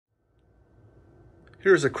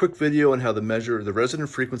Here's a quick video on how to measure the resonant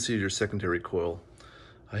frequency of your secondary coil.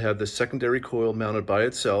 I have the secondary coil mounted by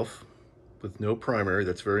itself with no primary,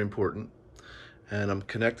 that's very important. And I'm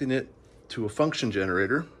connecting it to a function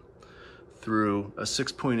generator through a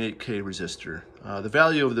 6.8K resistor. The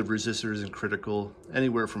value of the resistor isn't critical.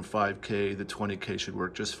 Anywhere from 5K to 20K should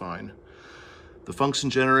work just fine. The function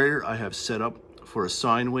generator I have set up for a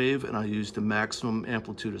sine wave, and I use the maximum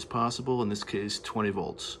amplitude as possible, in this case 20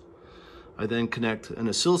 volts. I then connect an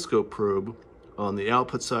oscilloscope probe on the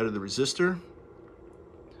output side of the resistor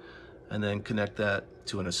and then connect that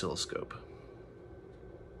to an oscilloscope.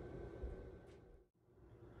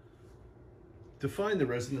 To find the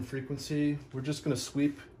resonant frequency, we're just going to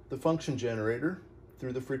sweep the function generator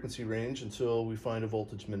through the frequency range until we find a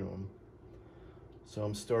voltage minimum. So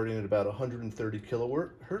I'm starting at about 130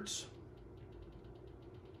 kilohertz,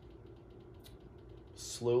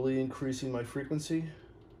 slowly increasing my frequency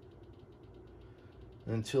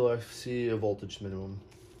until I see a voltage minimum.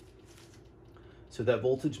 So that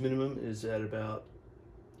voltage minimum is at about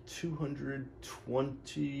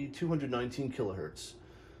 219 kilohertz.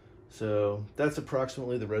 So that's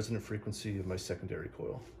approximately the resonant frequency of my secondary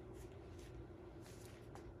coil.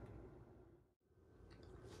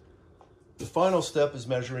 The final step is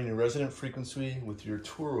measuring your resonant frequency with your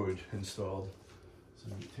toroid installed. So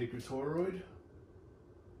you take your toroid,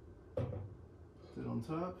 put it on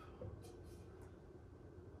top,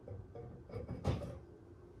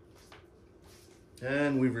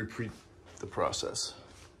 and we repeat the process.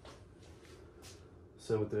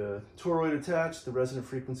 So with the toroid attached, the resonant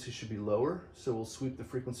frequency should be lower, so we'll sweep the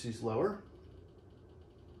frequencies lower.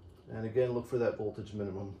 And again, look for that voltage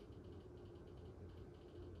minimum.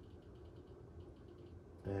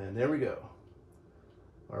 And there we go.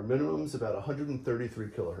 Our minimum is about 133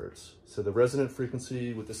 kilohertz. So the resonant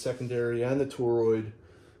frequency with the secondary and the toroid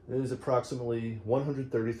is approximately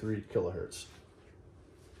 133 kilohertz.